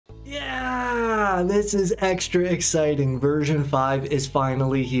Yeah, this is extra exciting. Version 5 is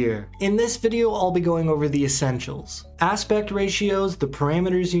finally here. In this video, I'll be going over the essentials. Aspect ratios, the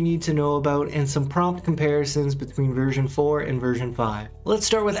parameters you need to know about, and some prompt comparisons between version 4 and version 5. Let's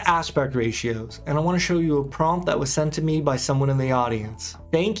start with aspect ratios, and I want to show you a prompt that was sent to me by someone in the audience.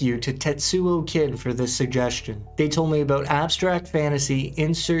 Thank you to Tetsuo Kid for this suggestion. They told me about abstract fantasy,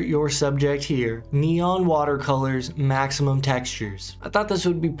 insert your subject here, neon watercolors, maximum textures. I thought this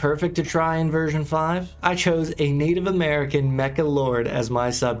would be perfect to try in version 5. I chose a Native American mecha lord as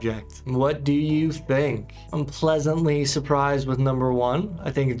my subject. What do you think? I'm pleasantly surprised with number 1.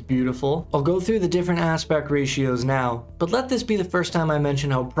 I think it's beautiful. I'll go through the different aspect ratios now, but let this be the first time I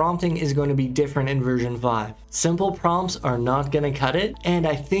mention how prompting is going to be different in version 5. Simple prompts are not going to cut it, and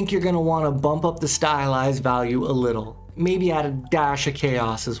I think you're going to want to bump up the stylized value a little. Maybe add a dash of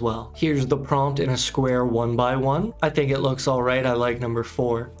chaos as well. Here's the prompt in a square 1x1. I think it looks alright, I like number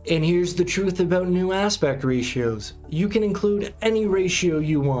 4. And here's the truth about new aspect ratios. You can include any ratio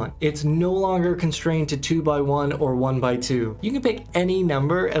you want. It's no longer constrained to 2x1 or 1x2. You can pick any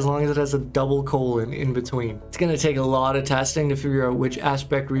number as long as it has a double colon in between. It's going to take a lot of testing to figure out which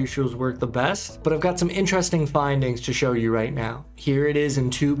aspect ratios work the best, but I've got some interesting findings to show you right now. Here it is in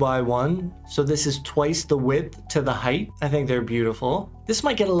 2x1, so this is twice the width to the height. I think they're beautiful. This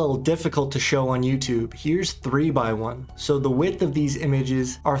might get a little difficult to show on YouTube. Here's 3x1. So the width of these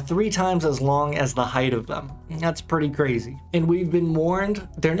images are 3 times as long as the height of them. That's pretty crazy. And we've been warned,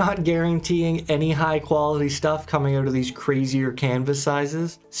 they're not guaranteeing any high quality stuff coming out of these crazier canvas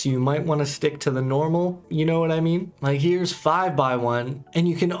sizes. So you might want to stick to the normal, you know what I mean? Like here's 5x1, and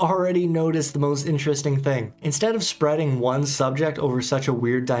you can already notice the most interesting thing. Instead of spreading one subject over such a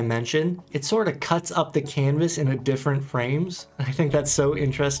weird dimension, it sort of cuts up the canvas into different frames. I think that's so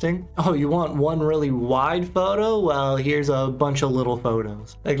interesting. Oh, you want one really wide photo? Well, here's a bunch of little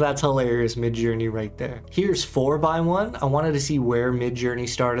photos. Like that's hilarious Midjourney right there. Here's 4x1. I wanted to see where Midjourney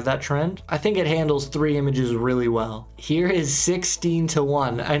started that trend. I think it handles 3 images really well. Here is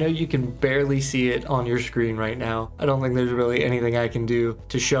 16:1. I know you can barely see it on your screen right now. I don't think there's really anything I can do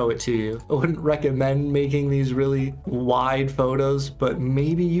to show it to you. I wouldn't recommend making these really wide photos, but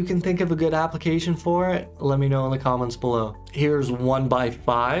maybe you can think of a good application for it. Let me know in the comments below. Here's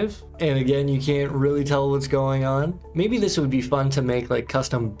 1x5, and again, you can't really tell what's going on. Maybe this would be fun to make like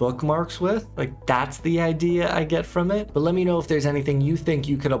custom bookmarks with. Like that's the idea I get from it. But let me know if there's anything you think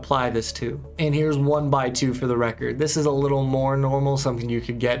you could apply this to. And here's 1x2 for the record. This is a little more normal, something you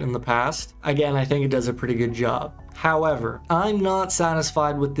could get in the past. Again, I think it does a pretty good job. However, I'm not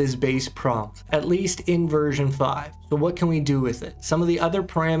satisfied with this base prompt, at least in version 5. So what can we do with it? Some of the other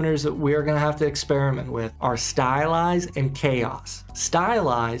parameters that we're going to have to experiment with are stylize and chaos.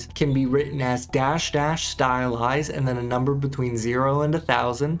 Stylize can be written as dash stylize and then a number between 0 and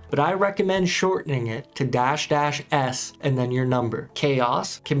 1000, but I recommend shortening it to dash s and then your number.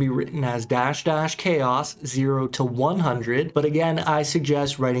 Chaos can be written as dash chaos 0 to 100, but again, I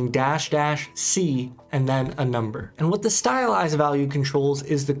suggest writing dash c and then a number. And what the stylize value controls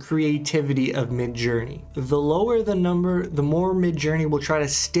is the creativity of Midjourney. The lower the number, the more Midjourney will try to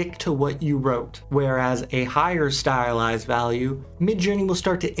stick to what you wrote, whereas a higher stylized value, Midjourney will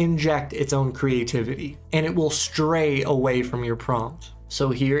start to inject its own creativity, and it will stray away from your prompt. So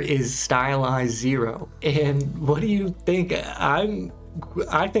here is stylized 0, and what do you think?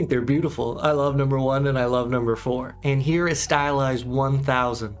 I think they're beautiful. I love number 1 and I love number 4. And here is stylized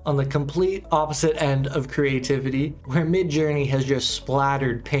 1000 on the complete opposite end of creativity, where Midjourney has just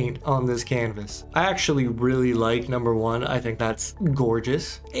splattered paint on this canvas. I actually really like number 1. I think that's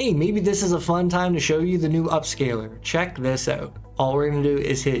gorgeous. Hey, maybe this is a fun time to show you the new upscaler. Check this out. All we're gonna do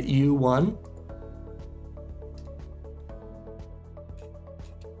is hit U1,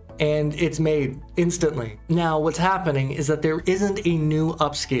 and it's made instantly. Now what's happening is that there isn't a new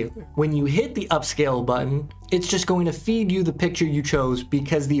upscaler. When you hit the upscale button, it's just going to feed you the picture you chose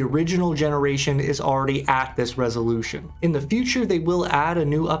because the original generation is already at this resolution. In the future, they will add a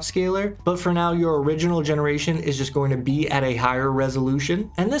new upscaler, but for now, your original generation is just going to be at a higher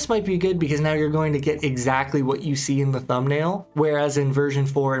resolution. And this might be good because now you're going to get exactly what you see in the thumbnail, whereas in version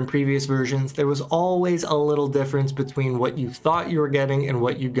 4 and previous versions, there was always a little difference between what you thought you were getting and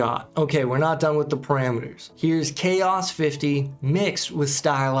what you got. Okay, we're not done with the parameters. Here's Chaos 50 mixed with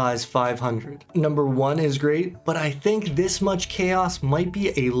Stylized 500. Number 1 is great, but I think this much chaos might be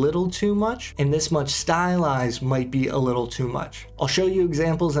a little too much, and this much stylized might be a little too much. I'll show you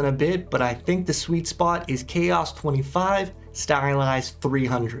examples in a bit, but I think the sweet spot is Chaos 25 stylized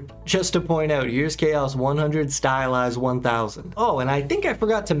 300. Just to point out, here's chaos 100, stylized 1000. Oh, and I think I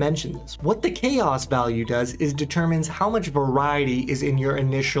forgot to mention this. What the chaos value does is determines how much variety is in your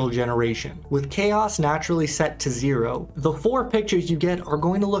initial generation. With chaos naturally set to 0, the 4 pictures you get are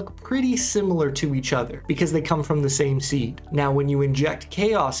going to look pretty similar to each other because they come from the same seed. Now, when you inject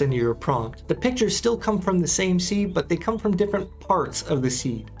chaos into your prompt, the pictures still come from the same seed, but they come from different parts of the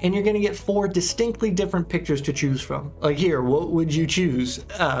seed. And you're gonna get 4 distinctly different pictures to choose from. Like here, what would you choose?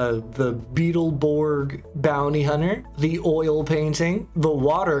 The Beetleborg bounty hunter, the oil painting, the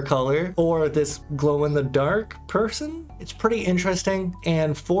watercolor, or this glow-in-the-dark person? It's pretty interesting,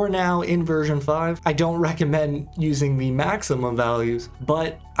 and for now in version 5, I don't recommend using the maximum values,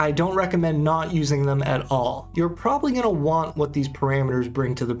 but I don't recommend not using them at all. You're probably gonna want what these parameters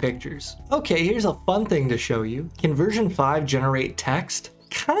bring to the pictures. Okay, here's a fun thing to show you. Can version 5 generate text?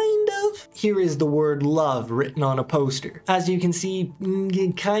 Kind of. Here is the word love written on a poster. As you can see,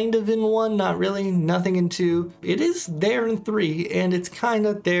 kind of in 1, not really, nothing in 2. It is there in 3, and it's kind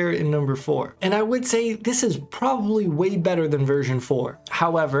of there in number 4. And I would say this is probably way better than version 4.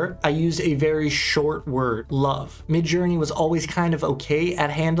 However, I used a very short word, love. Midjourney was always kind of okay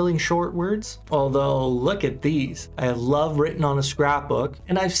at handling short words, although look at these. I have love written on a scrapbook,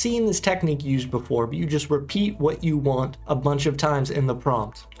 and I've seen this technique used before, but you just repeat what you want a bunch of times in the prompt.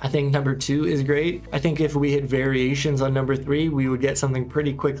 I think number 2 is great. I think if we hit variations on number 3, we would get something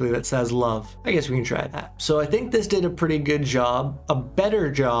pretty quickly that says love. I guess we can try that. So I think this did a pretty good job, a better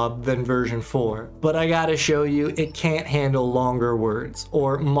job than version 4, but I gotta show you it can't handle longer words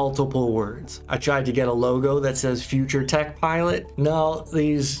or multiple words. I tried to get a logo that says future tech pilot. No,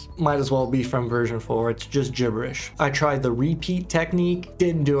 these might as well be from version 4. It's just gibberish. I tried the repeat technique,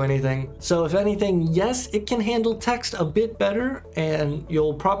 didn't do anything. So if anything, yes, it can handle text a bit better, and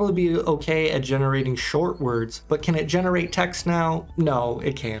you'll probably be okay at generating short words, but can it generate text now? No,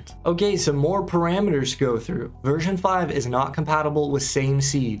 it can't. Okay, some more parameters to go through. Version 5 is not compatible with same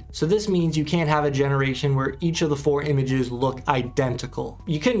seed, so this means you can't have a generation where each of the 4 images look identical.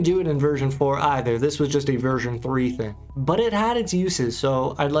 You couldn't do it in version 4 either. This was just a version 3 thing. But it had its uses,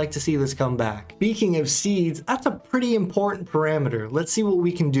 so I'd like to see this come back. Speaking of seeds, that's a pretty important parameter. Let's see what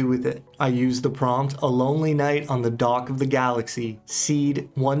we can do with it. I used the prompt, a lonely night on the dock of the galaxy, seed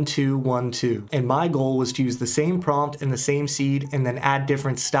 1212. And my goal was to use the same prompt and the same seed and then add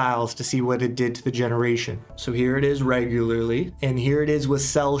different styles to see what it did to the generation. So here it is regularly, and here it is with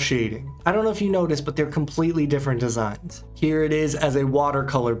cell shading. I don't know if you noticed, but they're completely different designs. Here it is as a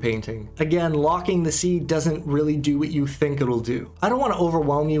watercolor painting. Again, locking the seed doesn't really do what you think it'll do. I don't want to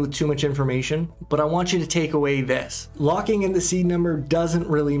overwhelm you with too much information, but I want you to take away this. Locking in the seed number doesn't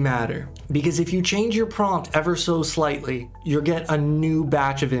really matter, because if you change your prompt ever so slightly, you'll get a new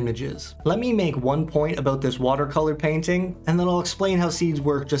batch of images. Let me make one point about this watercolor painting, and then I'll explain how seeds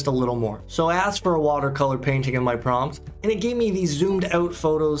work just a little more. So I asked for a watercolor painting in my prompt, and it gave me these zoomed out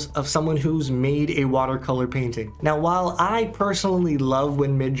photos of someone who's made a watercolor painting. Now, while I personally love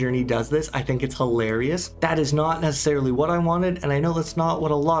when Midjourney does this, I think it's hilarious, that is not necessarily what I wanted, and I know that's not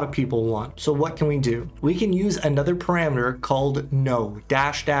what a lot of people want. So what can we do? We can use another parameter called no,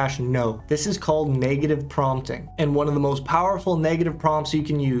 --no. This is called negative prompting, and one of the most powerful negative prompts you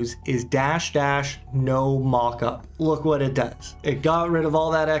can use is --no mockup. Look what it does. It got rid of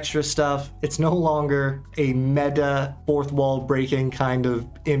all that extra stuff. It's no longer a meta fourth wall breaking kind of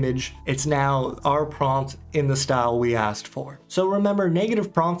image. It's now our prompt in the style we asked for. So remember,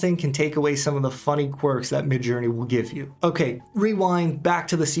 negative prompting can take away some of the funny quirks that Midjourney will give you. Okay, rewind back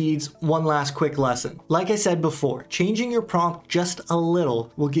to the seeds, one last quick lesson. Like I said before, changing your prompt just a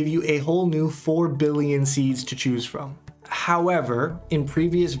little will give you a whole new 4 billion seeds to choose from. However, in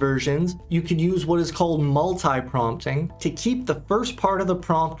previous versions, you could use what is called multi-prompting to keep the first part of the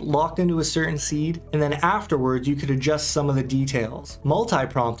prompt locked into a certain seed, and then afterwards you could adjust some of the details.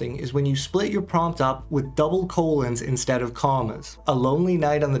 Multi-prompting is when you split your prompt up with double colons instead of commas. A lonely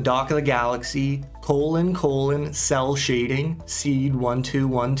night on the dock of the galaxy, cell shading, seed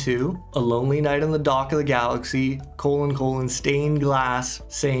 1212. A lonely night on the dock of the galaxy, stained glass,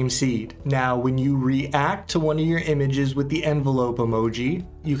 same seed. Now, when you react to one of your images with the envelope emoji,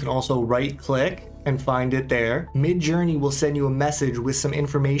 you can also right click and find it there. Midjourney will send you a message with some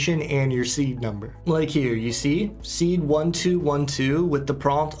information and your seed number. Like here, you see? Seed 1212 with the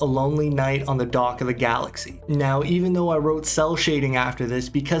prompt, a lonely night on the dock of the galaxy. Now, even though I wrote cell shading after this,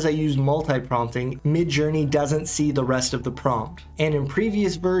 because I used multi-prompting, Midjourney doesn't see the rest of the prompt. And in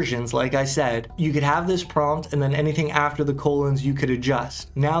previous versions, like I said, you could have this prompt and then anything after the colons you could adjust.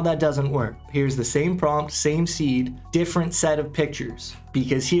 Now that doesn't work. Here's the same prompt, same seed, different set of pictures.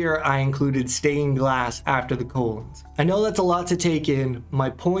 because here I included stained glass after the colons. I know that's a lot to take in. My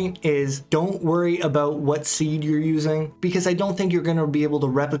point is, don't worry about what seed you're using, because I don't think you're going to be able to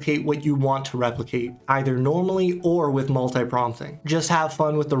replicate what you want to replicate, either normally or with multi-prompting. Just have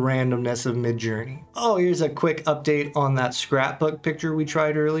fun with the randomness of Midjourney. Oh, here's a quick update on that scrapbook picture we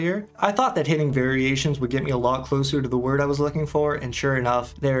tried earlier. I thought that hitting variations would get me a lot closer to the word I was looking for, and sure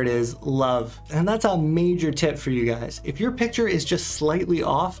enough, there it is, love. And that's a major tip for you guys. If your picture is just slightly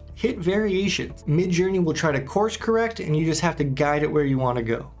off, hit variations. Midjourney will try to course correct, and you just have to guide it where you want to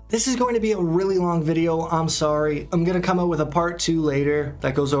go. This is going to be a really long video, I'm sorry. I'm gonna come out with a part 2 later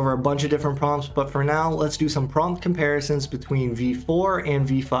that goes over a bunch of different prompts, but for now, let's do some prompt comparisons between V4 and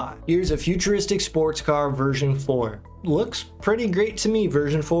V5. Here's a futuristic sports car version 4. Looks pretty great to me.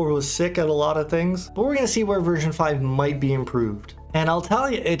 Version 4 was sick at a lot of things, but we're gonna see where version 5 might be improved. And I'll tell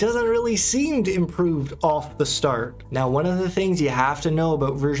you, it doesn't really seem improved off the start. Now, one of the things you have to know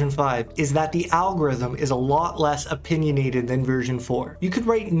about version 5 is that the algorithm is a lot less opinionated than version 4. You could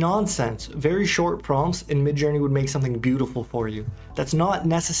write nonsense, very short prompts, and Midjourney would make something beautiful for you. That's not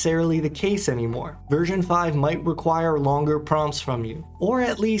necessarily the case anymore. Version 5 might require longer prompts from you, or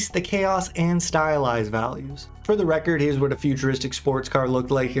at least the chaos and stylized values. For the record, here's what a futuristic sports car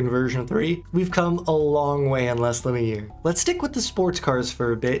looked like in version 3. We've come a long way in less than a year. Let's stick with the sports cars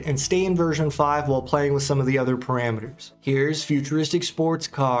for a bit and stay in version 5 while playing with some of the other parameters. Here's futuristic sports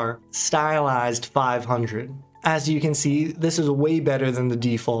car, stylized 500. As you can see, this is way better than the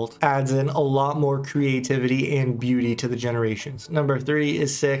default. Adds in a lot more creativity and beauty to the generations. Number 3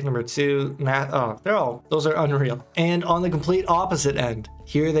 is sick, number 2, those are unreal. And on the complete opposite end,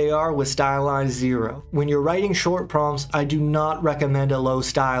 here they are with stylized 0. When you're writing short prompts, I do not recommend a low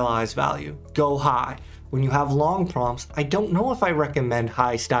stylized value. Go high. When you have long prompts, I don't know if I recommend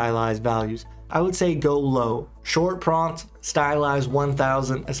high stylized values. I would say go low. Short prompt, stylized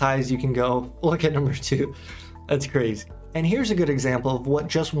 1000, as high as you can go. Look at number 2. That's crazy. And here's a good example of what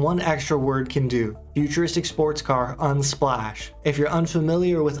just one extra word can do. Futuristic sports car, unsplash. If you're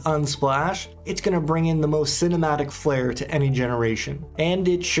unfamiliar with unsplash, it's gonna bring in the most cinematic flair to any generation. And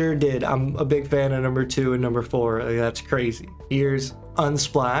it sure did. I'm a big fan of number 2 and number 4. That's crazy. Here's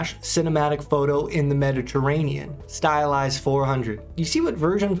unsplash, cinematic photo in the Mediterranean, stylized 400. You see what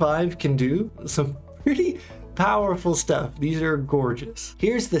version 5 can do? Some pretty powerful stuff. These are gorgeous.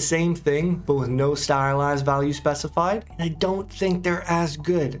 Here's the same thing, but with no stylized value specified, and I don't think they're as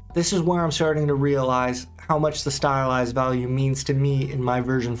good. This is where I'm starting to realize how much the stylized value means to me in my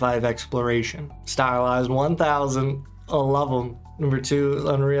version 5 exploration. Stylized 1000, I love them. Number 2 is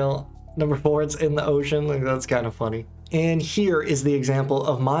unreal. Number 4, it's in the ocean. Like, that's kind of funny. And here is the example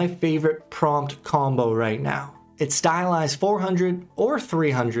of my favorite prompt combo right now. It's stylized 400 or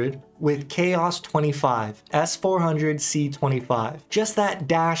 300 with chaos 25, S400 C25. Just that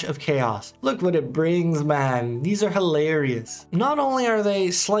dash of chaos. Look what it brings, man. These are hilarious. Not only are they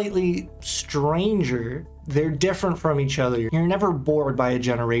slightly stranger, they're different from each other. You're never bored by a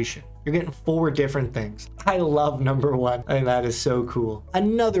generation. You're getting 4 different things. I love number 1, and that is so cool.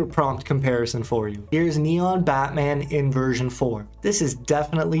 Another prompt comparison for you. Here's Neon Batman in version 4. This is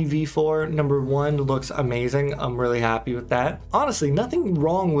definitely V4. Number 1 looks amazing. I'm really happy with that. Honestly, nothing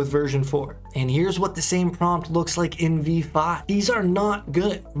wrong with version 4. And here's what the same prompt looks like in V5. These are not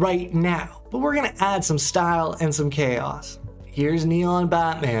good right now, but we're gonna add some style and some chaos. Here's Neon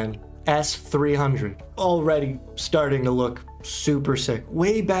Batman, S300. Already starting to look super sick.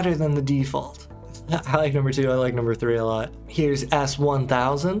 Way better than the default. I like number 2, I like number 3 a lot. Here's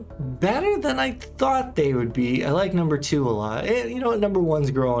S1000. Better than I thought they would be. I like number 2 a lot. You know what, number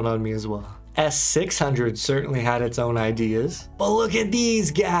 1's growing on me as well. S600 certainly had its own ideas. But look at these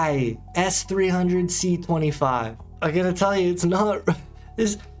guys. S300 C25. I gotta tell you, it's not...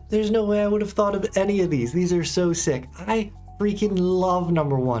 There's no way I would have thought of any of these. These are so sick. I freaking love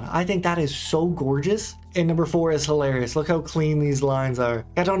number 1. I think that is so gorgeous. And number 4 is hilarious. Look how clean these lines are.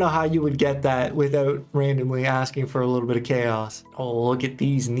 I don't know how you would get that without randomly asking for a little bit of chaos. Oh, look at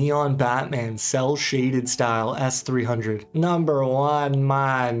these. Neon Batman, cell shaded style, S300. Number 1,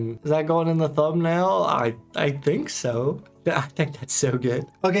 man. Is that going in the thumbnail? I think so. I think that's so good.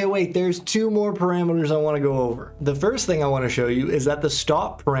 Okay, wait, there's 2 more parameters I want to go over. The first thing I want to show you is that the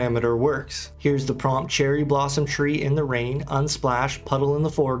stop parameter works. Here's the prompt: cherry blossom tree in the rain, unsplash, puddle in the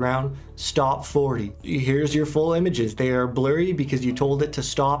foreground, stop 40. here's your full images. They are blurry because you told it to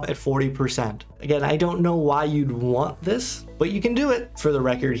stop at 40%. Again, I don't know why you'd want this, but you can do it. For the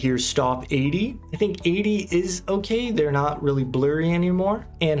record, here's stop 80. I think 80 is okay. They're not really blurry anymore.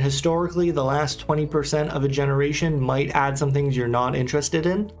 And historically, the last 20% of a generation might add some things you're not interested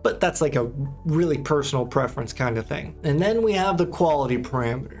in, but that's like a really personal preference kind of thing. And then we have the quality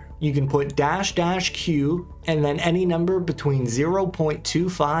parameter. You can put --Q and then any number between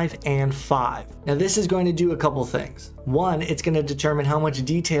 0.25 and 5. Now this is going to do a couple things. One, it's going to determine how much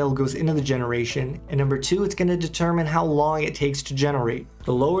detail goes into the generation, and number two, it's going to determine how long it takes to generate.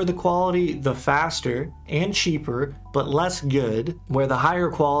 The lower the quality, the faster and cheaper, but less good, where the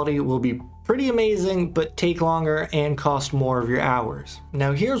higher quality will be pretty amazing, but take longer and cost more of your hours.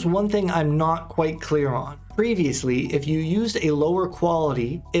 Now here's one thing I'm not quite clear on. Previously, if you used a lower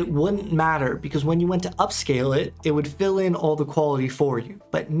quality, it wouldn't matter because when you went to upscale it, it would fill in all the quality for you.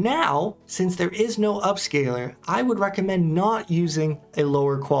 But now, since there is no upscaler, I would recommend not using a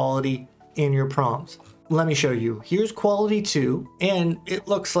lower quality in your prompts. Let me show you. Here's quality 2, and it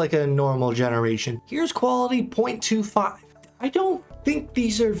looks like a normal generation. Here's quality 0.25. I don't think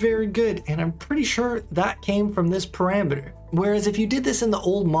these are very good, and I'm pretty sure that came from this parameter. Whereas if you did this in the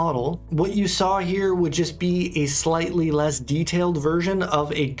old model, what you saw here would just be a slightly less detailed version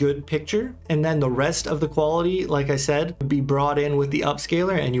of a good picture, and then the rest of the quality, like I said, would be brought in with the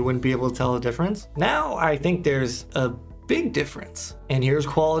upscaler and you wouldn't be able to tell the difference. Now I think there's a big difference. And here's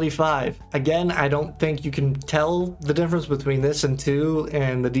quality 5. Again, I don't think you can tell the difference between this and 2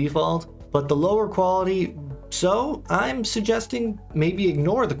 and the default, but the lower quality, so I'm suggesting maybe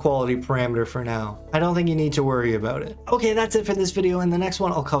ignore the quality parameter for now. I don't think you need to worry about it. Okay, that's it for this video. In the next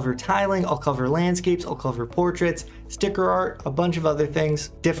one, I'll cover tiling, I'll cover landscapes, I'll cover portraits, sticker art, a bunch of other things,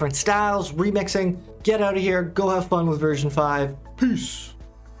 different styles, remixing. Get out of here, go have fun with version 5. Peace.